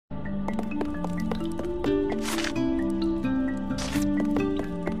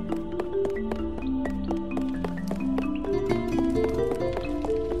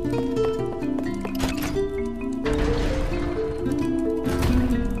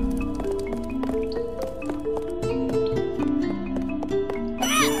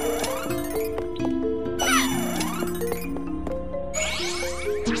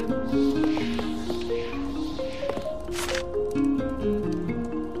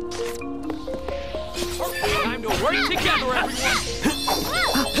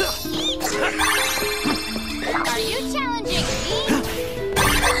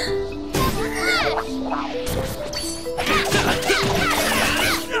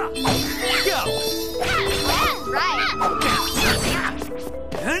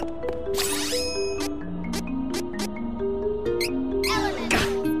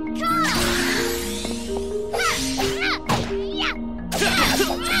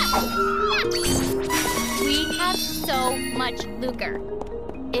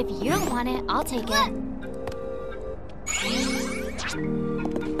If you don't want it, I'll take it. I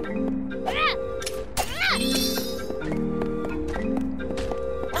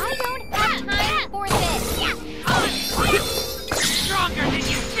don't have time for this. Stronger than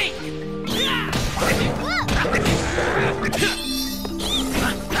you think.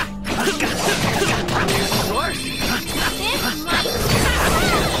 This might...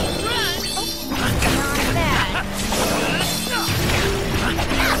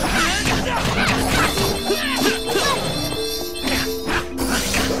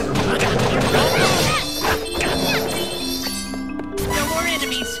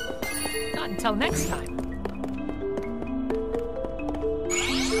 Until next time.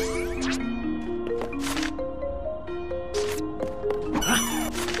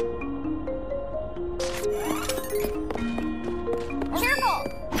 Careful!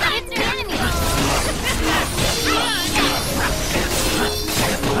 It's an enemy!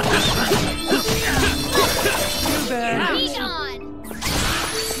 Too bad. Be gone!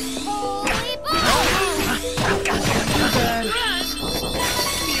 Holy ball! Too bad.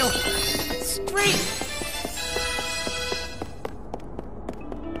 Feel straight.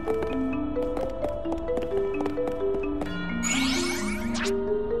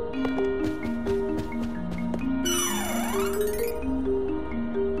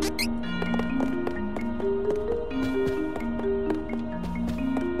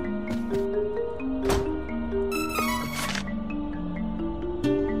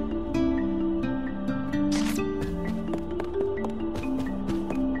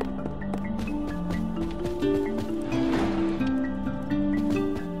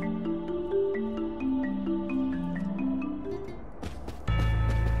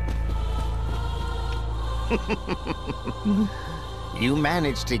 You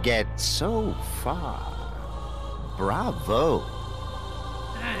managed to get so far. Bravo.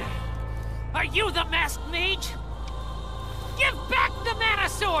 Are you the masked mage? Give back the mana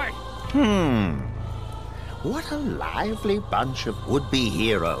sword! What a lively bunch of would-be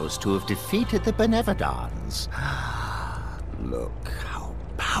heroes to have defeated the Benevodons. Look how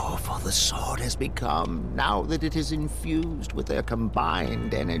powerful the sword has become now that it is infused with their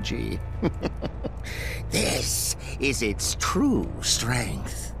combined energy. This is its true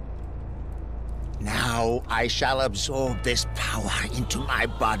strength. Now I shall absorb this power into my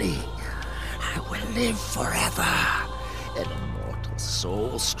body. I will live forever. An immortal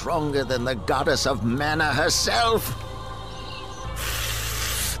soul stronger than the goddess of mana herself.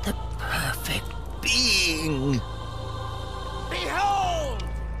 The perfect being. Behold!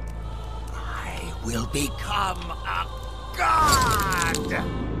 I will become a god!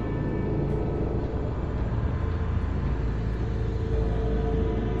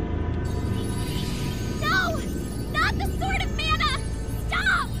 No! Not the sword of mana!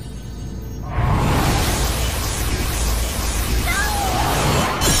 Stop!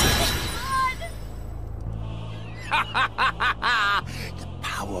 The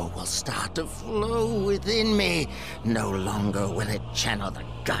power will start to flow within me. No longer will it channel the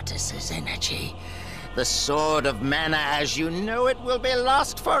goddess's energy. The sword of mana as you know it will be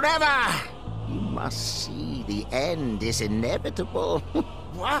lost forever. You must see the end is inevitable.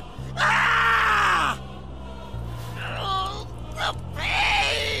 What? Ah! Oh, the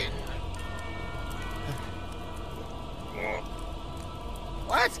pain!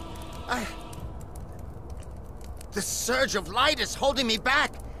 What? The surge of light is holding me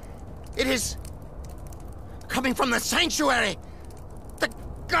back. It is coming from the sanctuary. The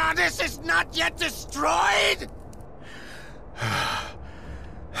goddess is not yet destroyed.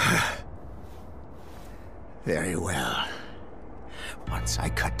 Very well. Once I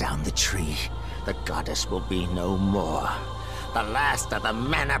cut down the tree, the goddess will be no more. The last of the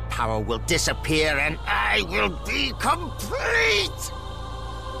mana power will disappear and I will be complete!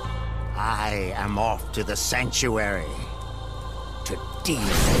 I am off to the sanctuary to deal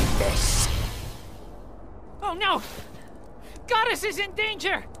with this. Oh no! Goddess is in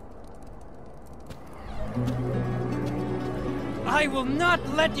danger! I will not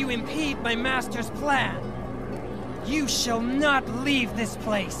let you impede my master's plan. You shall not leave this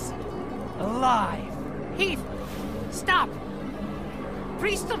place alive. Heath! Stop!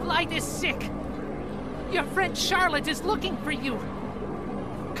 Priest of Light is sick. Your friend Charlotte is looking for you.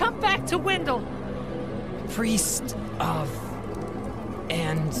 Come back to Wendell. Priest of...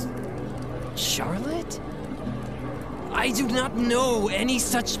 and... Charlotte? I do not know any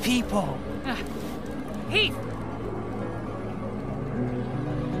such people. Heath!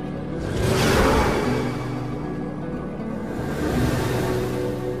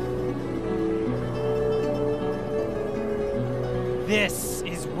 This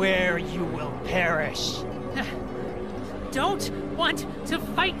is where you will perish. Don't want to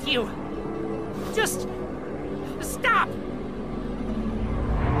fight you. Just... stop!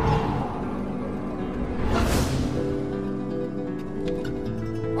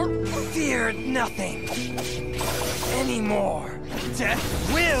 Fear nothing anymore. Death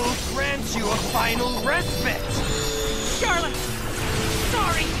will grant you a final respite. Charlotte!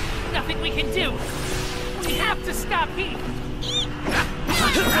 Sorry! Nothing we can do. We have to stop Heath.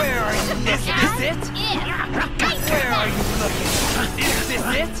 Where are you? Is this it? Where are you looking? Is this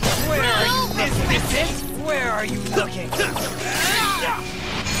it? Where are you? Is this it? Where are you looking?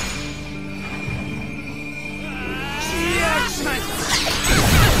 Judgment!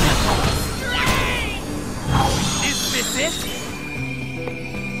 Is this it?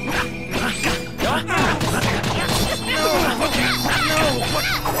 No! No!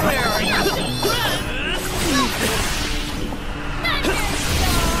 Where are you?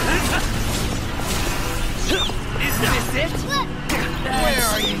 Is this it? Where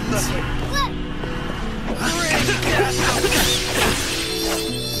are you looking?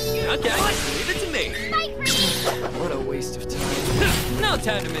 Okay, leave it to me. What a waste of time. No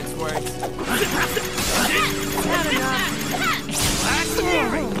time to mince words. Not enough.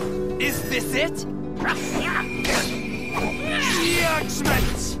 Is this it?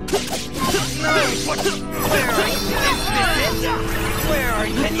 Judgment! No! Where are you? Is this it? Where are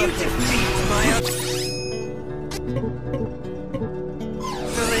you? Can you defeat my underlings?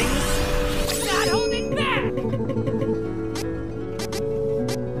 Not holding back!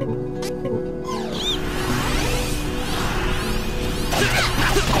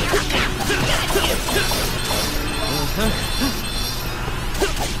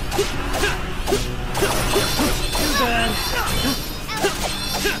 Too bad.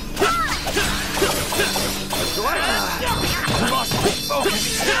 Lost my focus.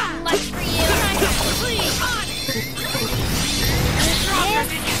 Much for you. Please, on it! Stronger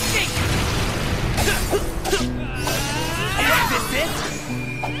than you think! Is this it?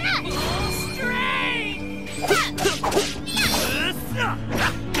 Strain!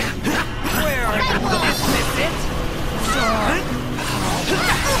 Where are you? Is this it? Sword?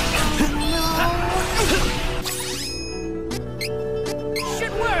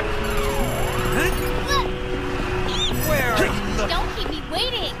 Should work! Where are you looking? Don't keep me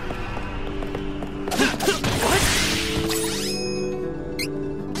waiting.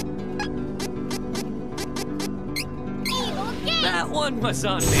 Evil game. That one was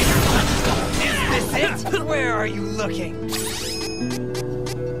on me. Is this it? Where are you looking?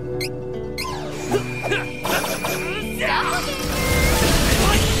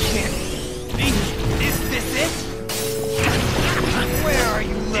 Is this it? Where are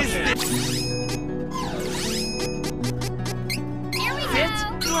you looking? Here we go.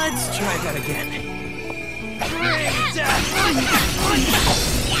 Let's try that again.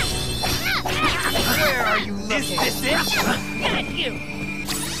 Where are you looking? Is this it? Got you!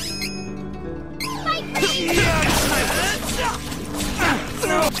 Fight for me.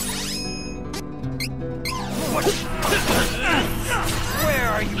 No. Where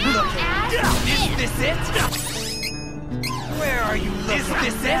are you looking? Is this it? Where are you looking? Is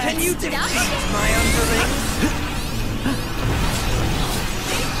this it? Can you defeat my underlings?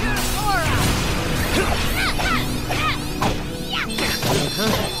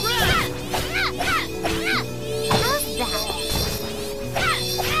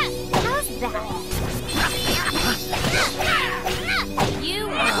 How's that? You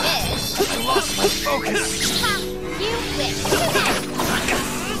wish. I lost my focus. You wish.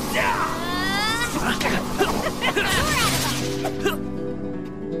 You're out of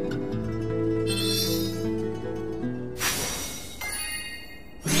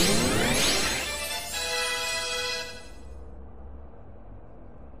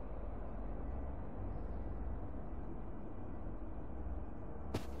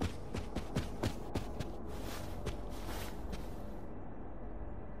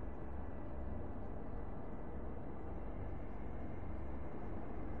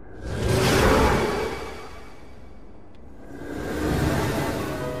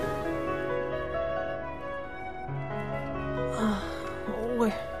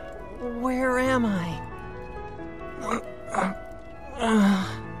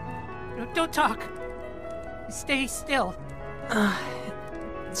Stay still.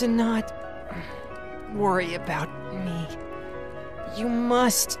 Do not worry about me. You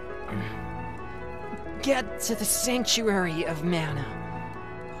must get to the Sanctuary of Mana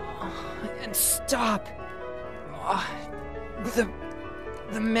and stop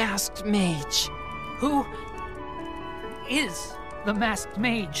the masked mage. Who is the masked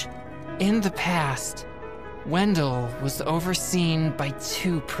mage? In the past, Wendell was overseen by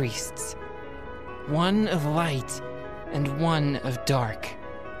 2 priests, one of light and one of dark,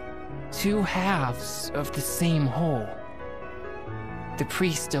 2 halves of the same whole. The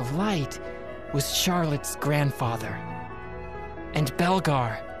priest of light was Charlotte's grandfather, and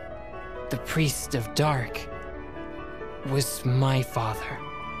Belgar, the priest of dark, was my father.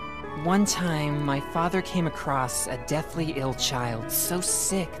 One time, my father came across a deathly ill child so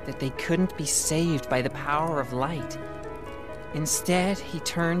sick that they couldn't be saved by the power of light. Instead, he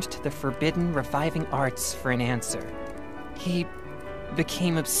turned to the forbidden reviving arts for an answer. He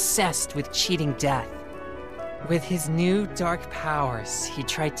became obsessed with cheating death. With his new dark powers, he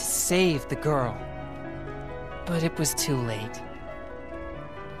tried to save the girl. But it was too late.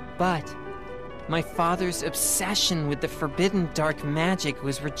 But my father's obsession with the forbidden dark magic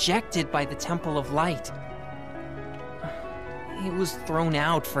was rejected by the Temple of Light. He was thrown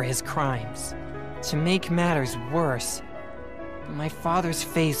out for his crimes. To make matters worse, my father's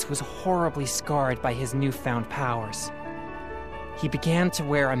face was horribly scarred by his newfound powers. He began to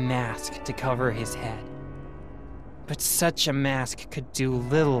wear a mask to cover his head. But such a mask could do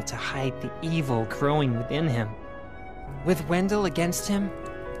little to hide the evil growing within him. With Wendell against him,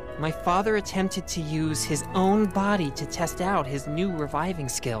 my father attempted to use his own body to test out his new reviving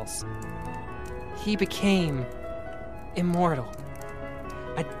skills. He became immortal,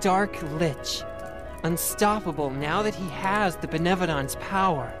 a dark Lich, unstoppable now that he has the Benevolence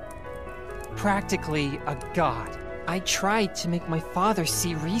power. Practically a god. I tried to make my father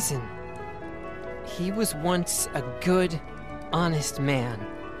see reason. He was once a good, honest man.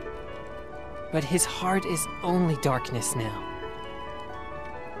 But his heart is only darkness now.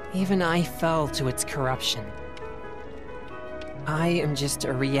 Even I fell to its corruption. I am just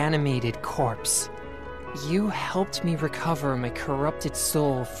a reanimated corpse. You helped me recover my corrupted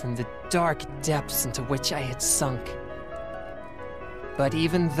soul from the dark depths into which I had sunk. But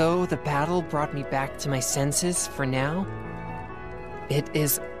even though the battle brought me back to my senses for now, it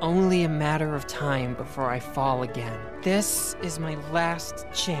is only a matter of time before I fall again. This is my last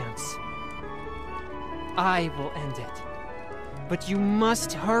chance. I will end it. But you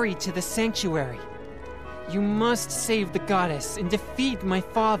must hurry to the sanctuary. You must save the goddess and defeat my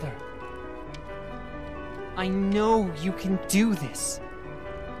father. I know you can do this.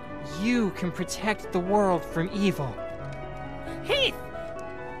 You can protect the world from evil. Heath!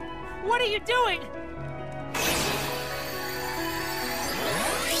 What are you doing?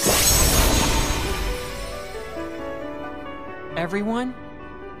 Everyone,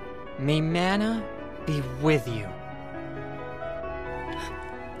 may mana be with you.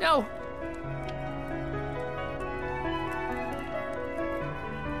 No!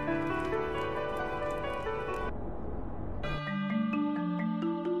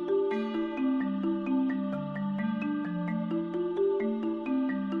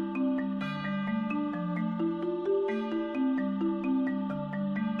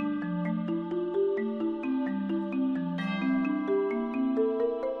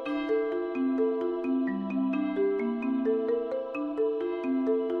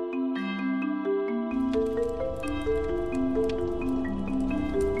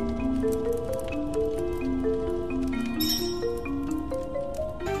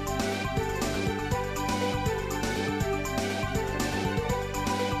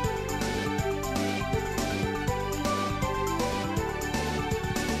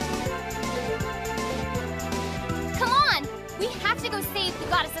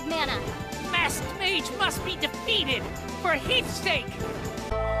 Masked Mage must be defeated, for Heath's sake!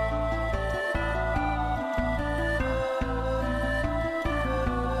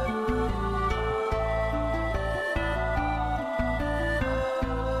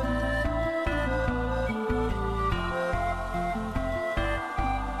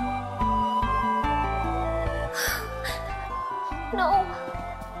 No.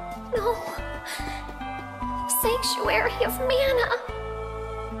 No. Sanctuary of Mana.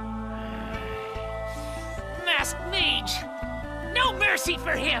 Masked Mage! No mercy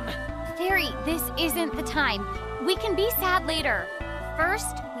for him! Fairy, this isn't the time. We can be sad later.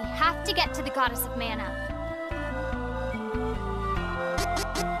 First, we have to get to the Goddess of Mana.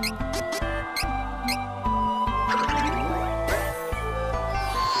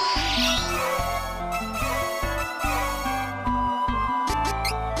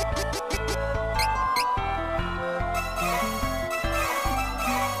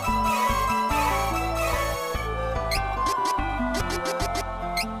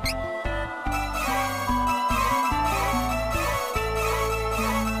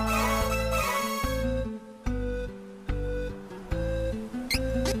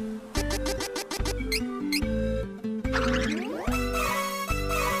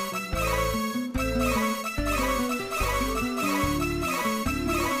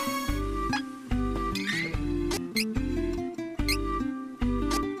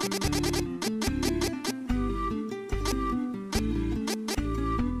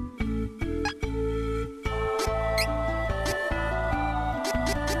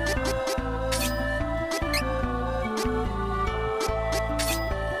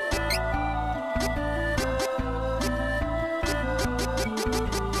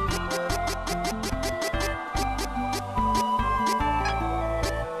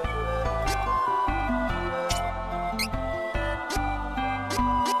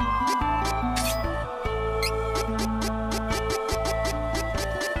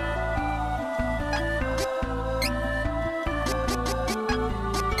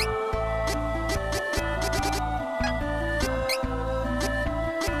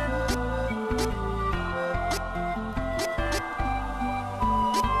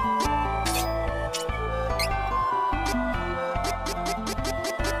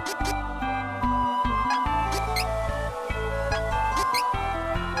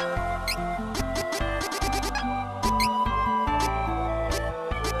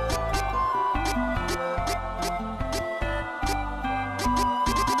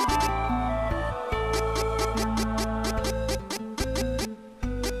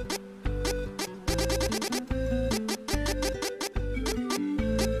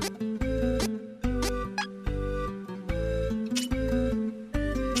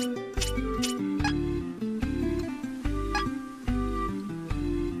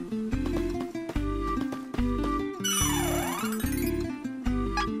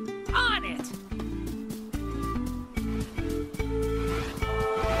 On it!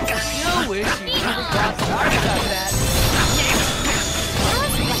 No wish you never got started about that.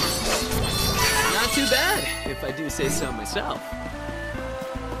 Not too bad, if I do say so myself.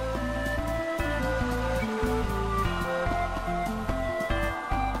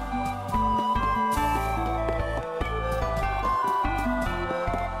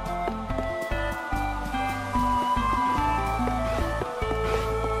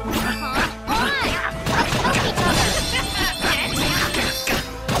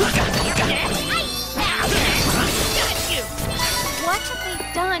 What have they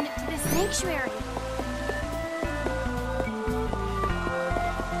done to this sanctuary?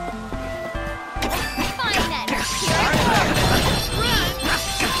 Fine then, here I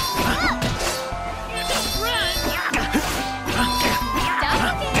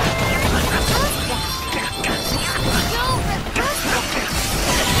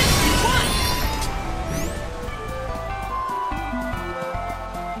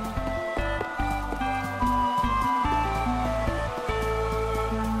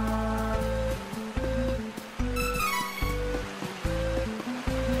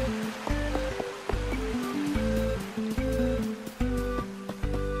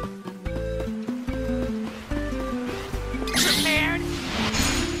Prepared?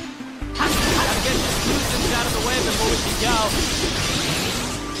 Gotta get this nuisance out of the way before we can go.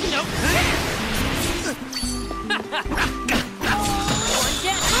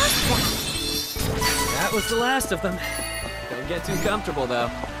 That was the last of them. Don't get too comfortable, though.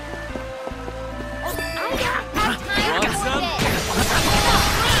 Want some?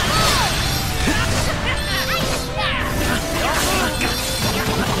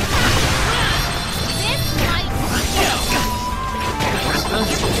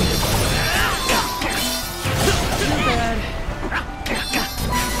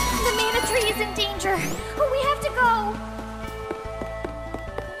 The mana tree is in danger. We have to go.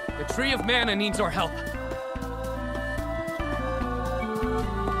 The Tree of Mana needs our help.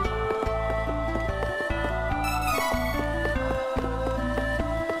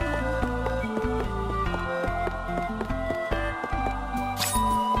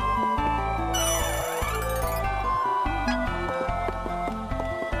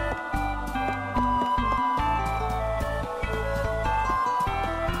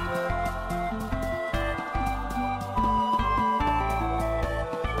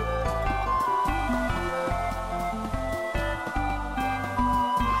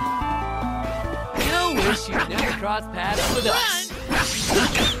 Wish you'd never cross paths with us.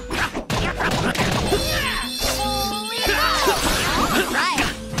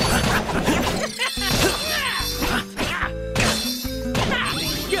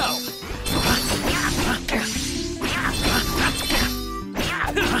 Go!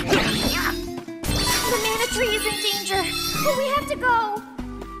 The mana tree is in danger. We have to go.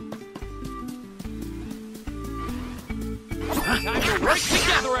 Time to work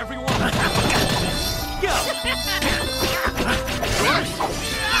together, everyone! Go!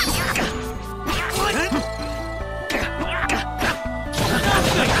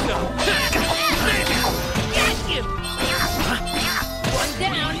 Get you! One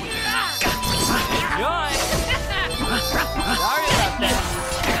down! Enjoy! Sorry about that.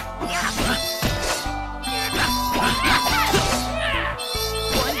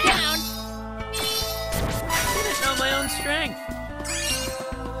 One down! Didn't know my own strength.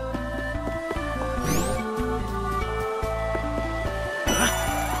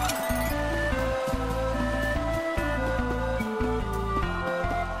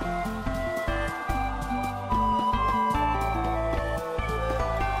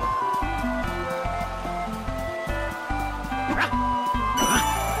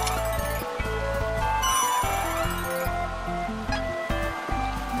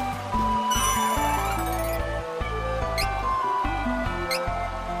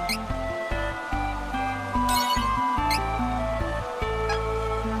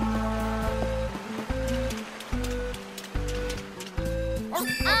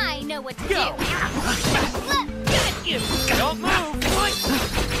 I know what to Go! do. Get you! Don't move!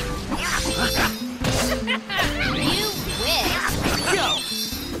 You wish. Go!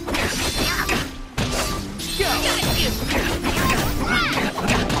 Go! Get you!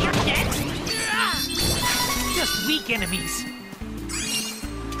 enemies.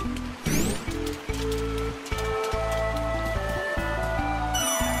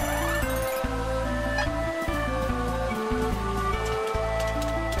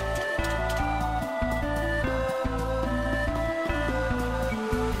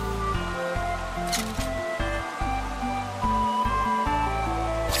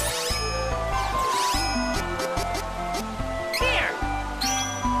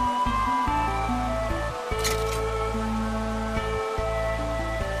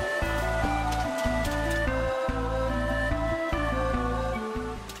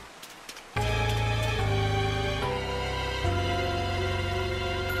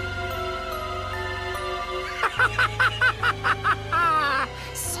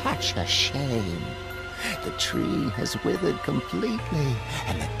 Such a shame. The tree has withered completely,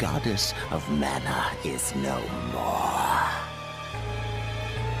 and the goddess of mana is no more.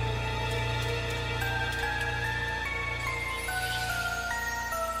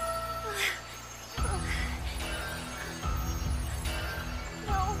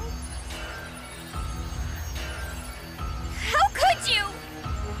 No. How could you?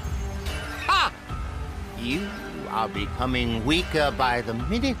 Ha! You are becoming weaker by the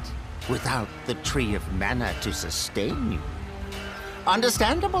minute without the tree of mana to sustain you.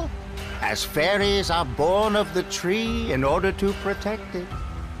 Understandable, as fairies are born of the tree in order to protect it.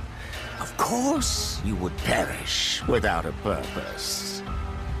 Of course you would perish without a purpose.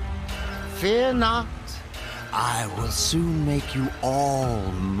 Fear not, I will soon make you all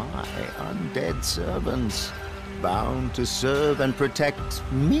my undead servants, bound to serve and protect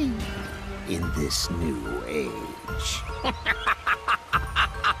me in this new age.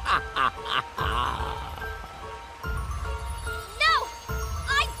 No!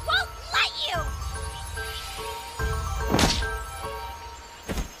 I won't let you!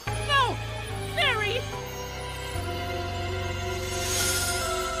 No! Fairy!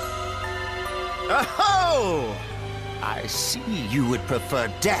 Oh! I see you would prefer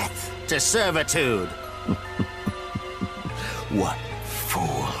death to servitude. What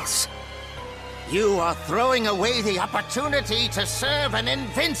fools! You are throwing away the opportunity to serve an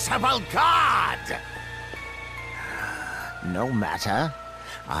invincible god! No matter.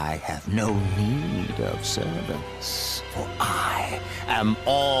 I have no need of servants, for I am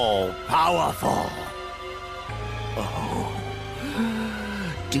all-powerful. Oh,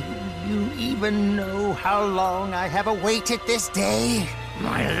 do you even know how long I have awaited this day?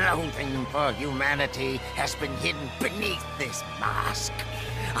 My loathing for humanity has been hidden beneath this mask.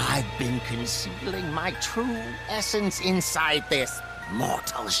 I've been concealing my true essence inside this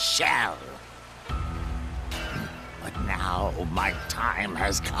mortal shell. But now my time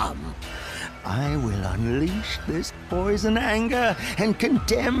has come. I will unleash this poison anger and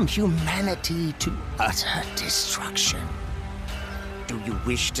condemn humanity to utter destruction. Do you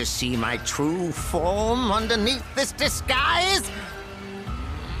wish to see my true form underneath this disguise?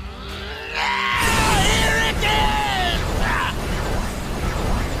 Here it is!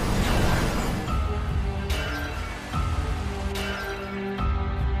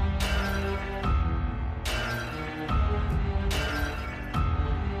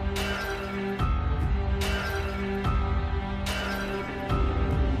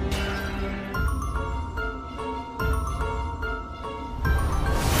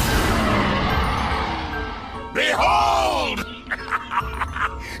 Behold!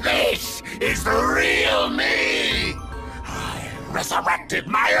 This is the real me! I resurrected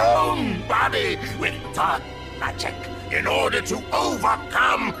my own body with dark magic in order to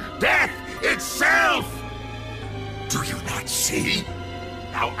overcome death itself! Do you not see?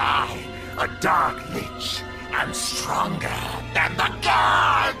 Now I, a dark Lich, am stronger than the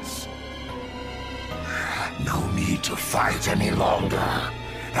gods! No need to fight any longer.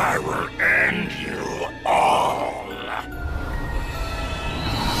 I will end you all!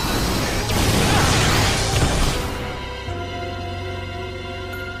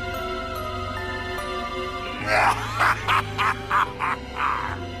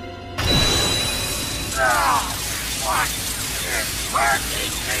 What is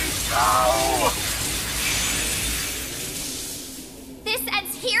hurting me so? This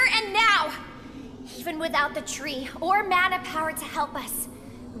ends here and now! Even without the tree or mana power to help us,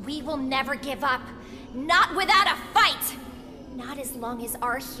 we will never give up. Not without a fight! Not as long as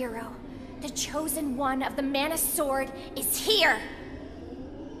our hero, the chosen one of the mana sword, is here!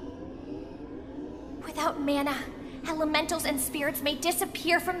 Without mana, elementals and spirits may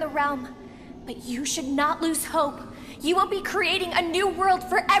disappear from the realm. But you should not lose hope. You will be creating a new world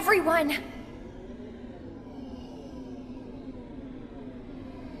for everyone!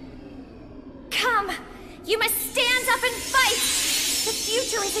 Come! You must stand up and fight! The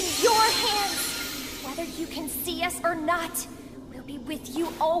future is in your hands! Whether you can see us or not, we'll be with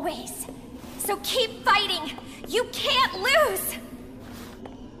you always. So keep fighting! You can't lose!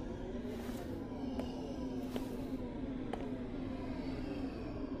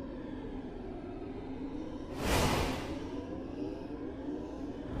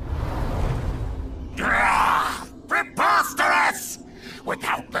 Preposterous!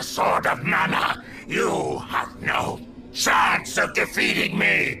 Without the Sword of Mana, you have no chance of defeating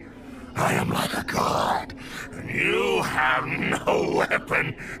me! I am like a god, and you have no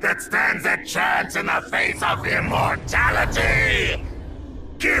weapon that stands a chance in the face of immortality!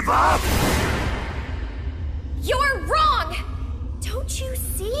 Give up! You're wrong! Don't you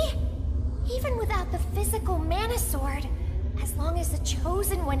see? Even without the physical Mana Sword, as long as the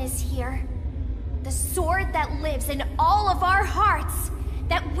Chosen One is here, the sword that lives in all of our hearts,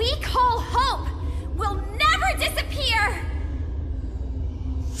 that we call hope, will never disappear!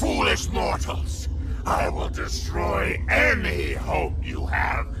 Foolish mortals! I will destroy any hope you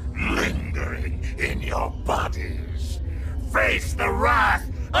have lingering in your bodies. Face the wrath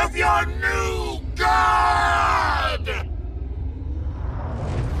of your new god!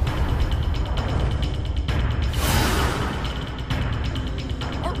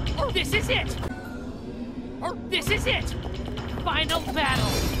 This is it! This is it! Final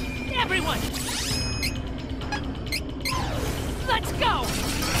battle! Everyone! Let's go!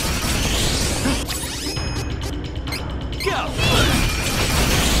 Go!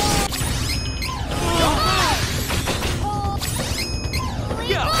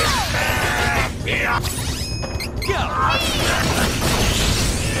 Go! Go!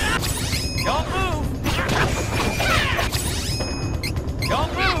 Don't move!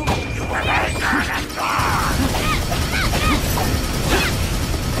 Don't move! You will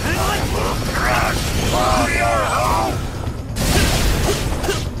I will crush all your hope!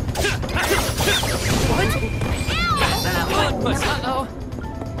 Uh-oh.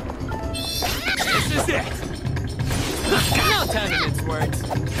 This is it! No time to mince words.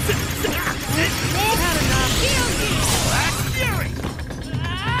 Had enough. Black Fury!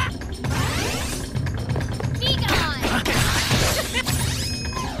 Be gone!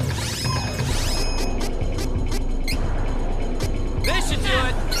 This should do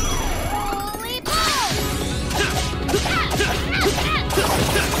it. Holy blow!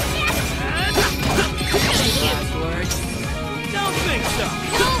 Last words. Don't think so.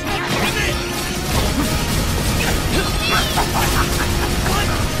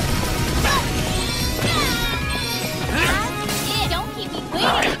 Don't keep me waiting!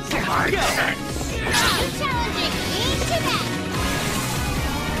 My chance! You challenging me to that!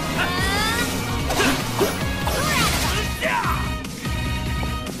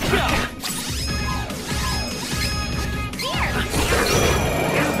 Go. Here!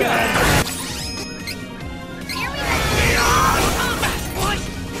 You got it. Here we go!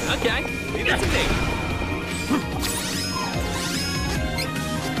 Okay, leave it to me.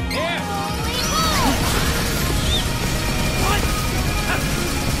 Here. Holy blow!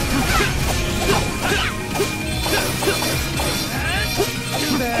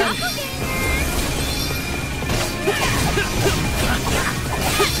 Too bad.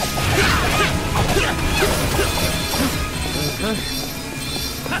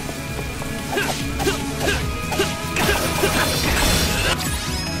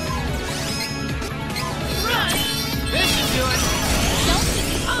 This should do it. Don't keep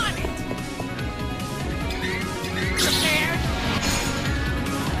me on it! Prepared.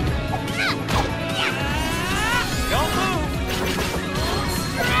 Don't move.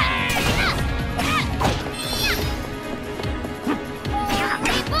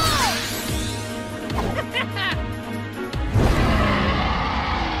 Holy blow!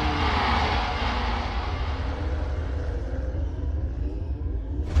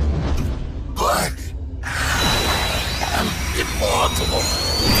 But I am immortal.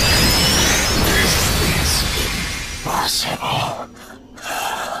 This is impossible.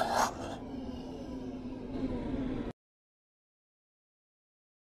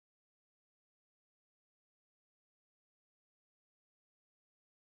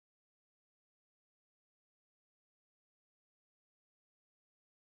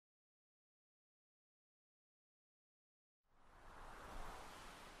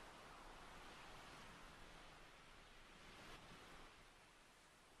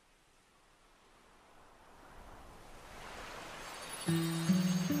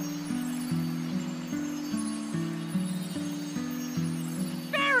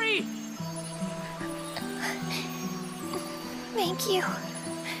 Barry! Thank you.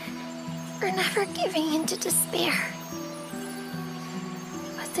 for never giving in to despair.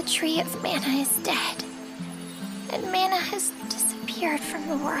 But the tree of mana is dead, and mana has disappeared from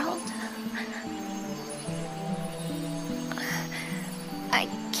the world. I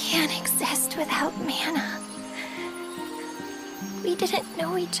can't exist without mana. We didn't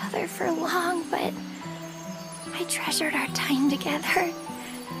know each other for long, but I treasured our time together.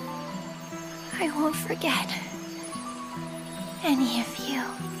 I won't forget any of you.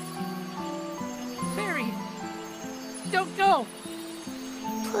 Fairy, don't go.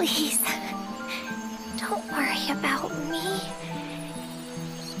 Please, don't worry about me.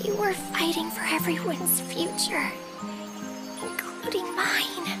 You were fighting for everyone's future, including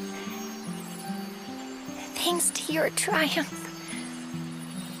mine. Thanks to your triumph,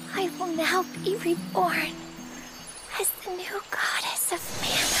 I will now be reborn as the new goddess of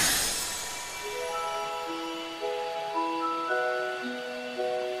mana.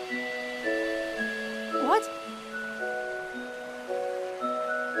 What?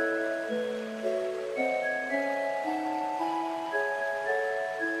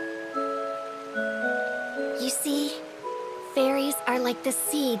 You see, fairies are like the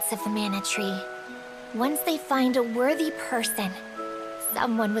seeds of the mana tree. Once they find a worthy person,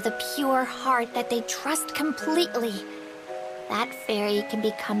 someone with a pure heart that they trust completely, that fairy can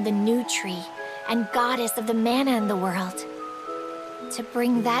become the new tree and goddess of the mana in the world. To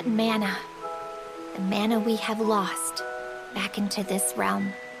bring that mana, the mana we have lost, back into this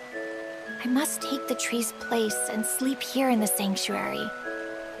realm, I must take the tree's place and sleep here in the sanctuary.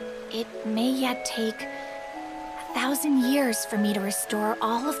 It may yet take 1,000 years for me to restore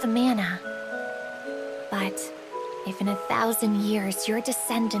all of the mana. But if in 1,000 years your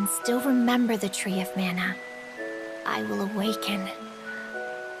descendants still remember the Tree of Mana, I will awaken.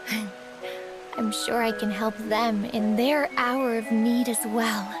 I'm sure I can help them in their hour of need as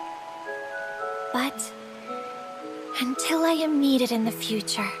well. But until I am needed in the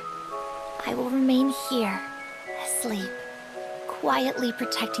future, I will remain here, asleep, quietly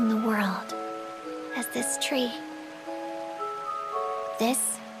protecting the world, as this tree.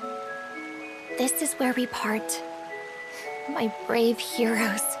 This is where we part. My brave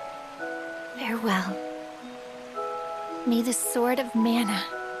heroes, farewell. May the Sword of Mana,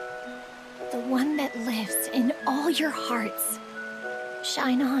 the one that lives in all your hearts,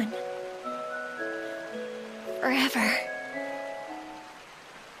 shine on. Forever.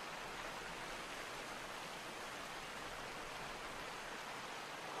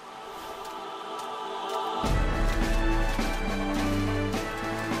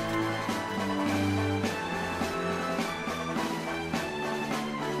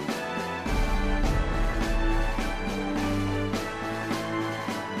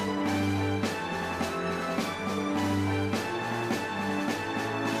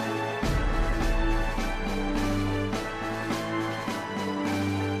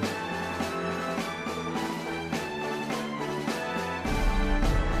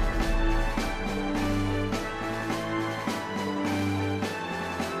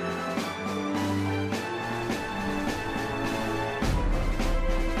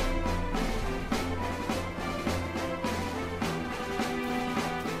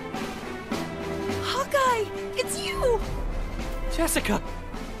 Jessica!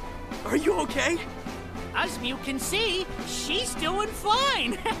 Are you okay? As you can see, she's doing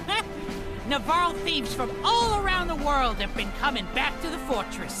fine. Navarro thieves from all around the world have been coming back to the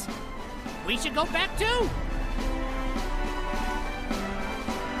fortress. We should go back too.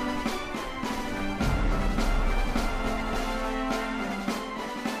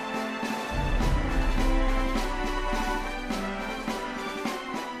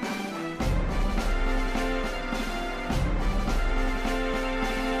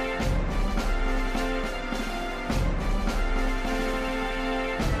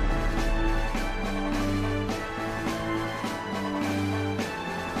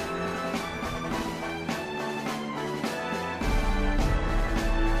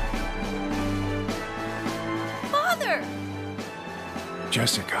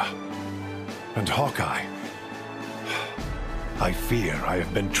 Jessica and Hawkeye. I fear I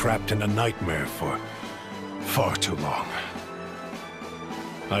have been trapped in a nightmare for far too long.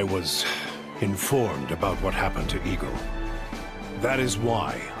 I was informed about what happened to Eagle. That is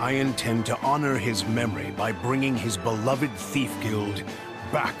why I intend to honor his memory by bringing his beloved Thief Guild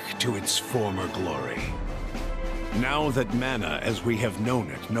back to its former glory. Now that mana as we have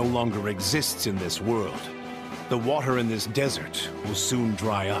known it no longer exists in this world, the water in this desert will soon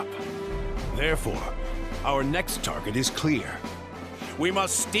dry up. Therefore, our next target is clear. We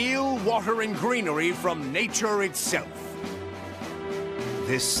must steal water and greenery from nature itself.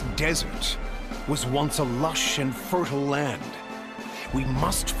 This desert was once a lush and fertile land. We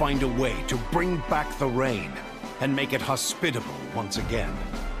must find a way to bring back the rain and make it hospitable once again.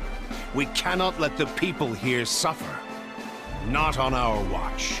 We cannot let the people here suffer. Not on our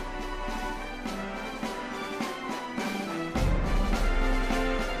watch.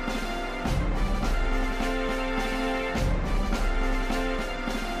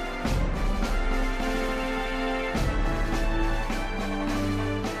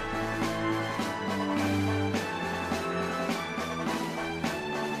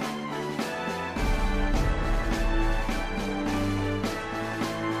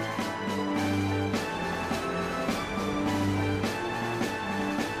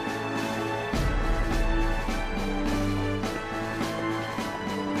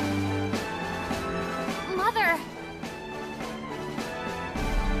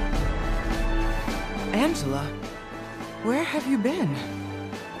 Angela, where have you been?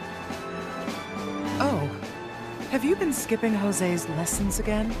 Oh, have you been skipping Jose's lessons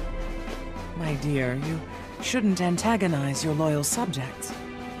again? My dear, you shouldn't antagonize your loyal subjects.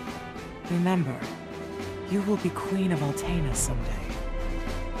 Remember, you will be Queen of Altena someday.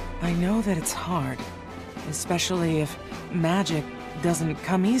 I know that it's hard, especially if magic doesn't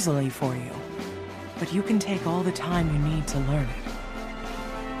come easily for you, but you can take all the time you need to learn it.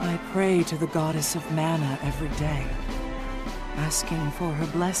 I pray to the goddess of mana every day, asking for her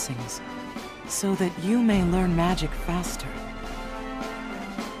blessings, so that you may learn magic faster.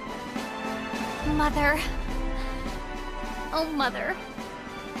 Mother. Oh, Mother.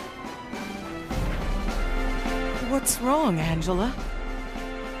 What's wrong, Angela?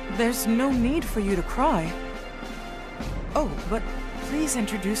 There's no need for you to cry. Oh, but please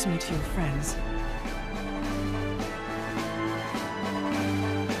introduce me to your friends.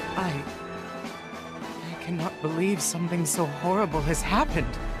 I cannot believe something so horrible has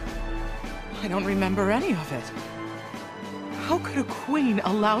happened. I don't remember any of it. How could a queen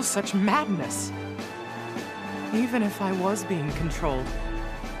allow such madness? Even if I was being controlled,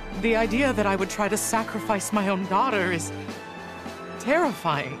 the idea that I would try to sacrifice my own daughter is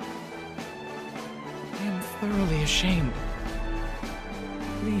terrifying. I am thoroughly ashamed.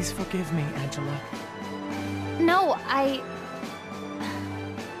 Please forgive me, Angela. No,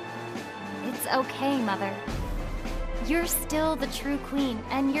 It's okay, Mother. You're still the true queen,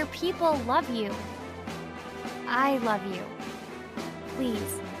 and your people love you. I love you.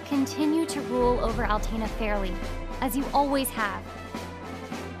 Please, continue to rule over Altena fairly, as you always have.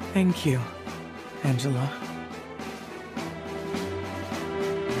 Thank you, Angela.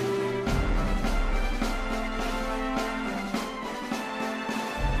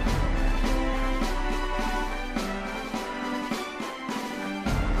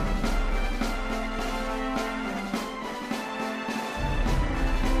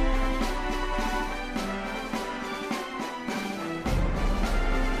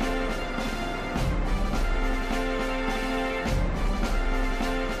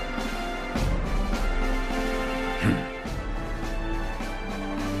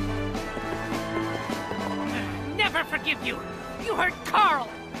 Forgive you! You hurt Carl!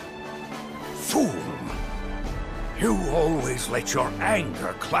 Fool! You always let your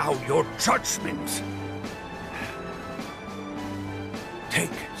anger cloud your judgment.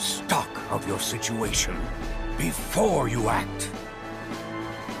 Take stock of your situation before you act.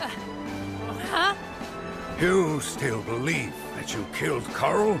 Huh? You still believe that you killed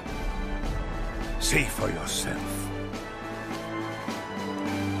Carl? See for yourself.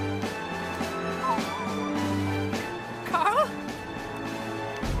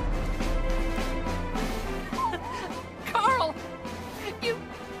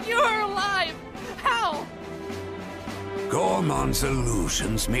 Gormon's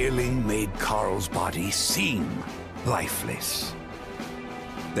illusions merely made Carl's body seem lifeless.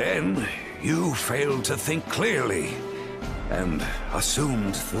 Then you failed to think clearly and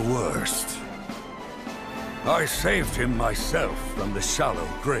assumed the worst. I saved him myself from the shallow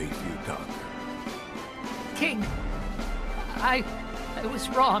grave you dug. King, I was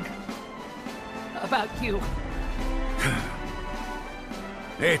wrong about you.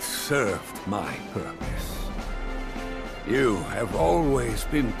 It served my purpose. You have always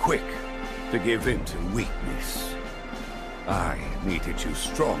been quick to give in to weakness. I needed you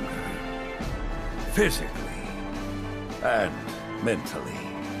stronger, physically and mentally.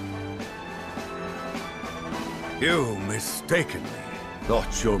 You mistakenly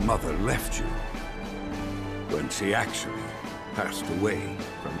thought your mother left you, when she actually passed away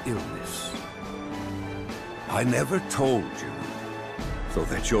from illness. I never told you, so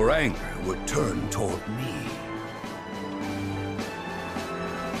that your anger would turn toward me.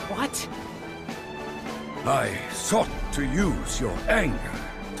 What? I sought to use your anger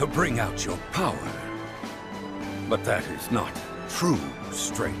to bring out your power. But that is not true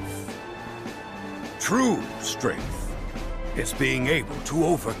strength. True strength is being able to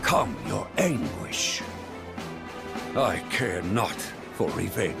overcome your anguish. I care not for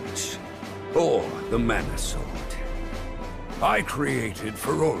revenge, or the Mana Sword. I created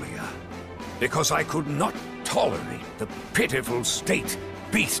Ferolia because I could not tolerate the pitiful state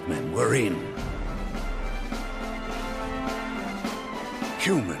beastmen were in.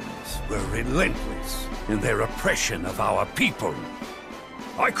 Humans were relentless in their oppression of our people.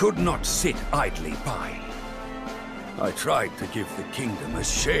 I could not sit idly by. I tried to give the kingdom a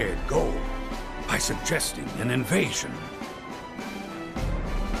shared goal by suggesting an invasion.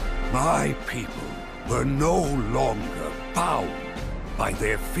 My people were no longer bound by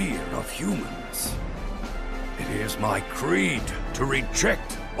their fear of humans. It is my creed to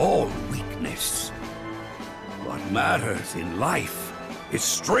reject all weakness. What matters in life is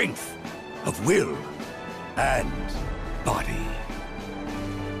strength of will and body.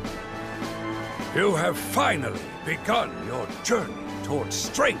 You have finally begun your journey towards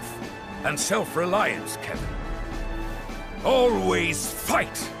strength and self-reliance, Kevin. Always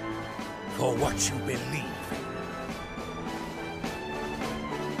fight for what you believe in.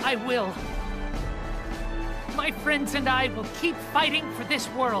 I will. My friends and I will keep fighting for this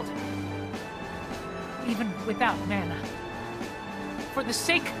world. Even without mana. For the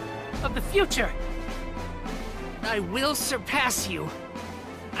sake of the future. I will surpass you.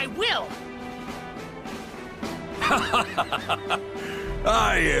 I will!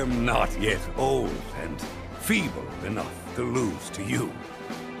 I am not yet old and feeble enough to lose to you.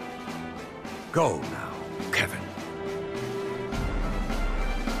 Go now, Kevin.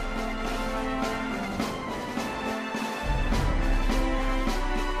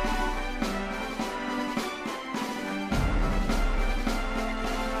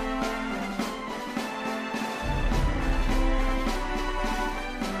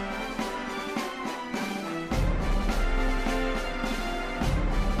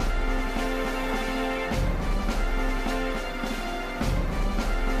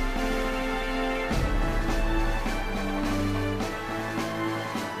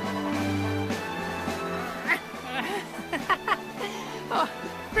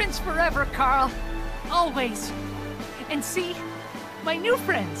 Forever, Carl. Always. And see, my new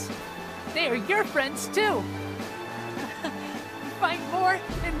friends. They are your friends, too. Find more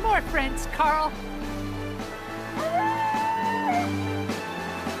and more friends, Carl.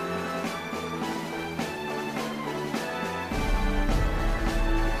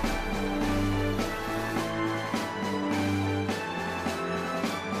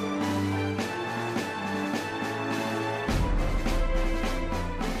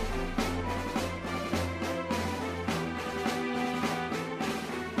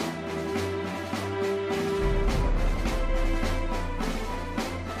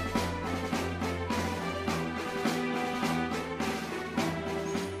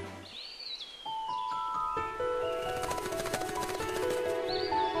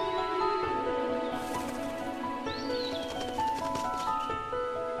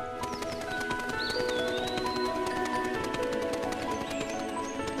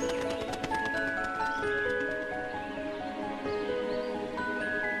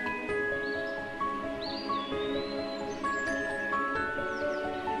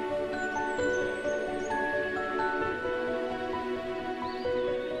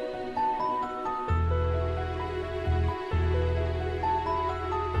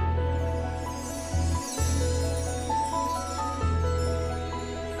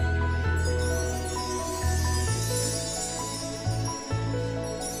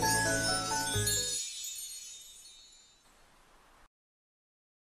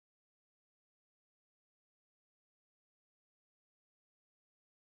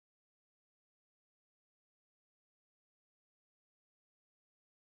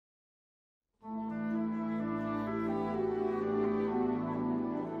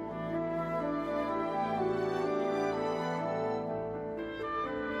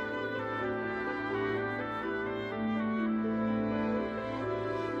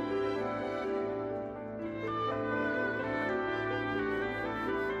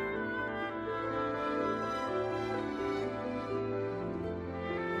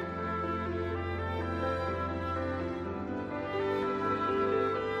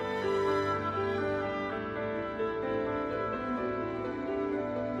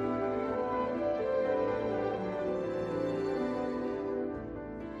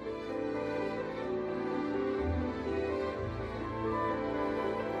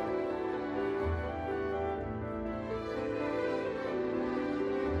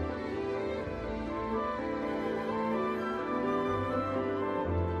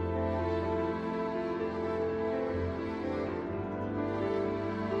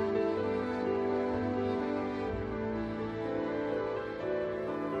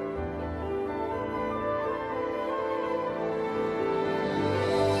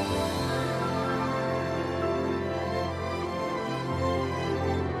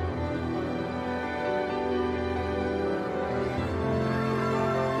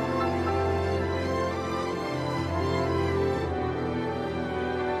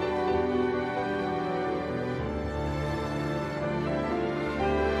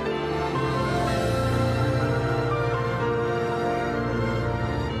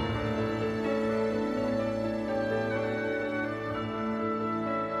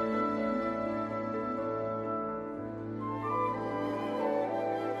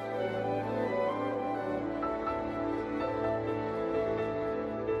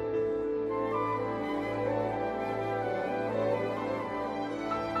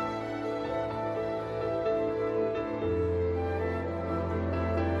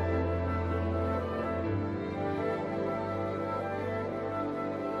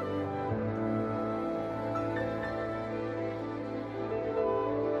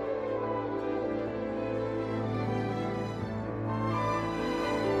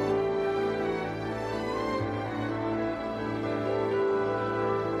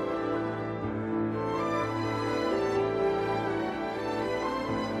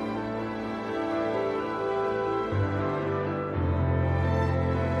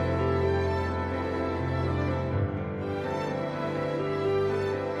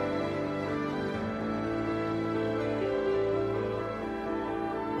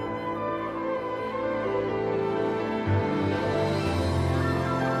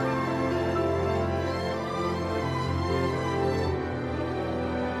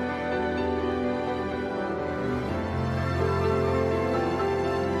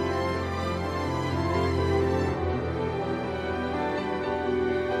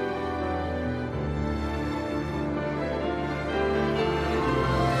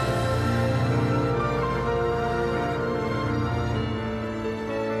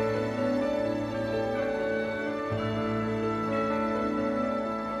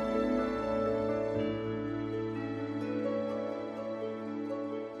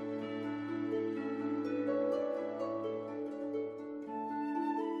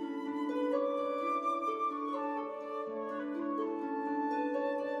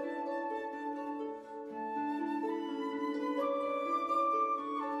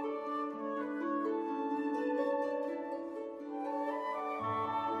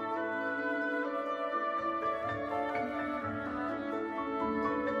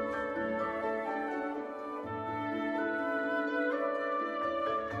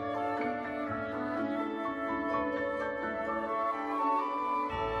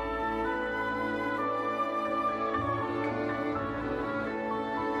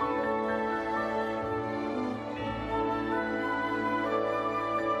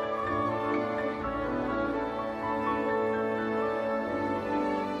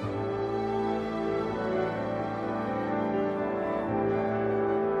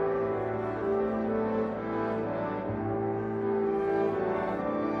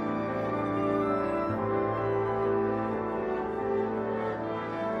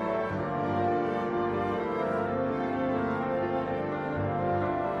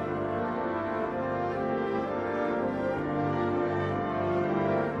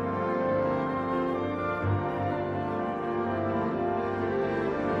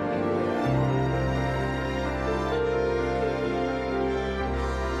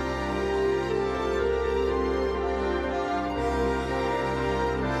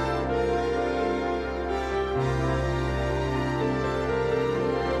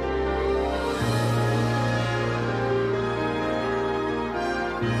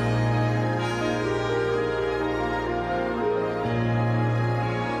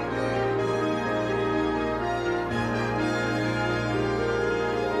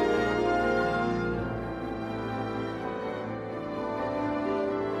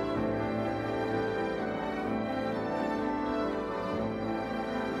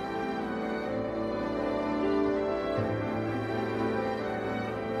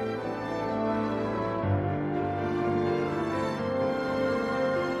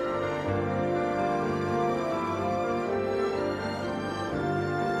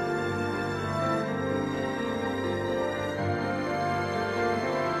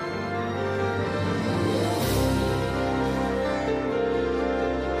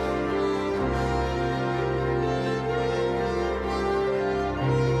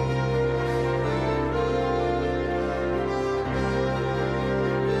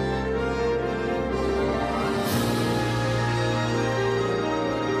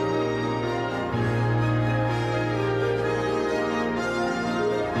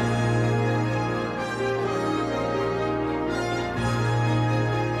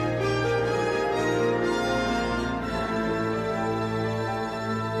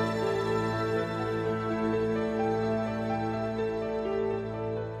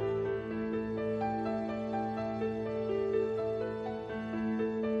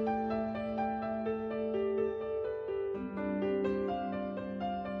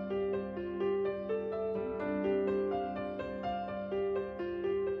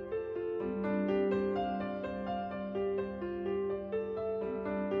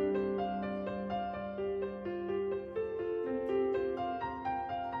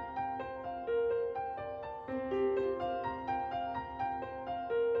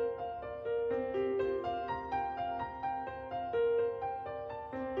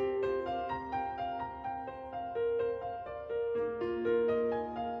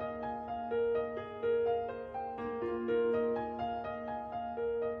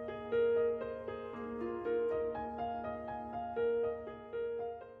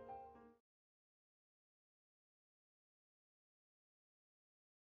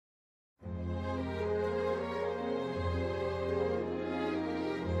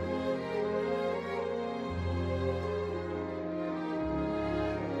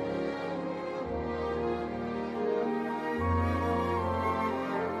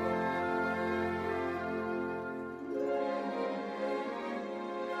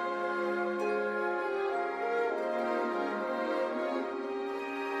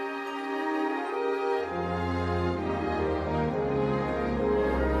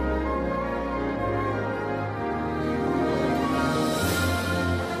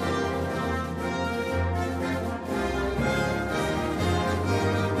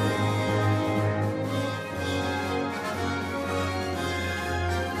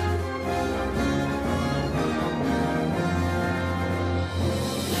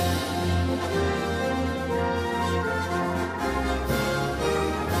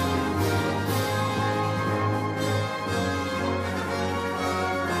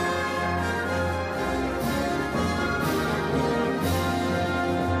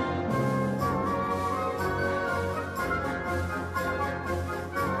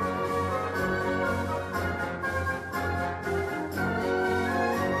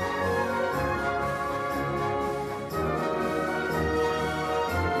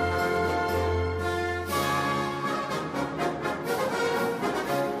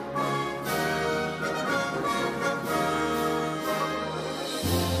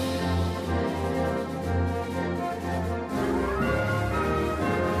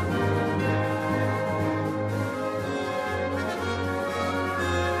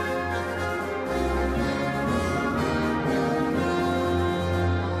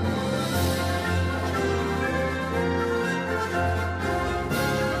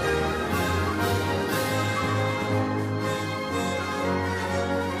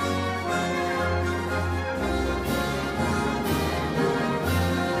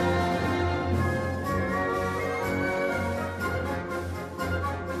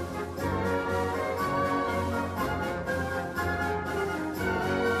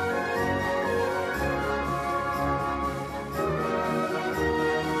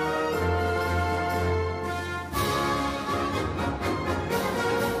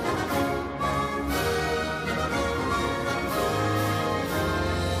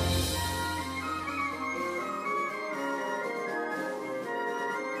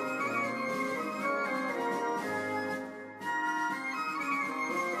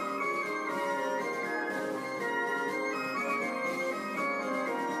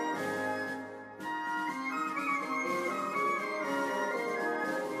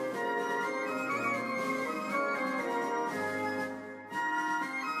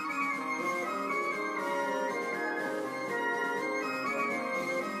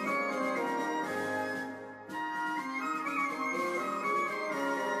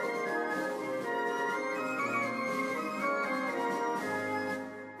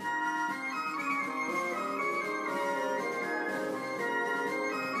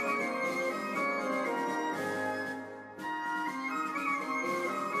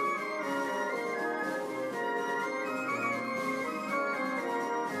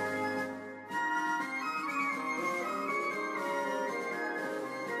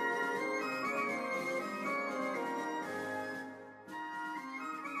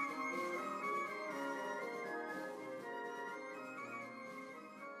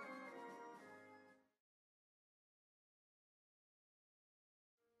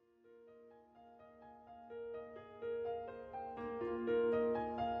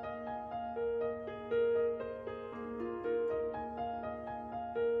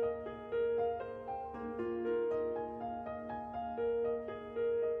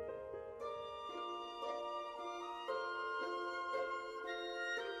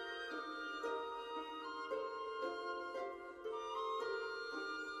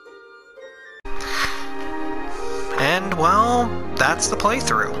 And, well, that's the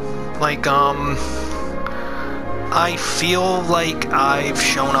playthrough. Like, I feel like I've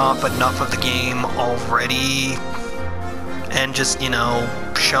shown off enough of the game already, and just, you know,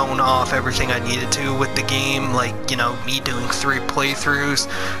 shown off everything I needed to with the game, like, you know, me doing 3 playthroughs,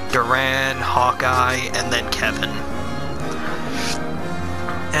 Duran, Hawkeye, and then Kevin.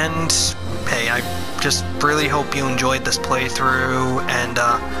 And, hey, I just really hope you enjoyed this playthrough, and,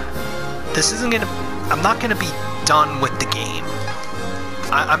 I'm not gonna be done with the game.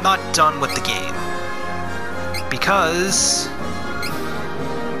 I'm not done with the game. Because...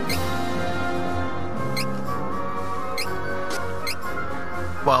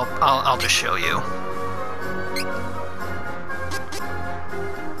 well, I'll just show you.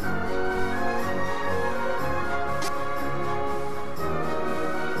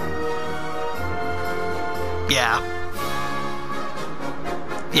 Yeah.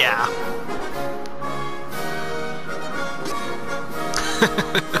 Yeah.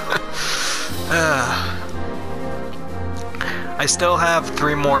 I still have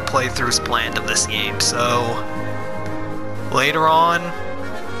 3 more playthroughs planned of this game, so later on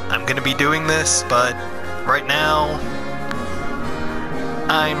I'm gonna be doing this, but right now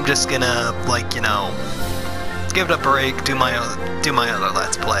I'm just gonna, like, you know, give it a break, do my other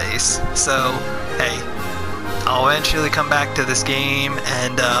Let's Plays. So, hey, I'll eventually come back to this game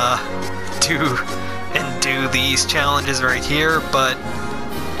and do these challenges right here, but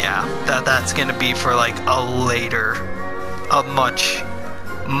yeah, that's gonna be for like a much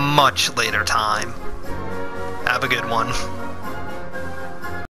later time. Have a good one.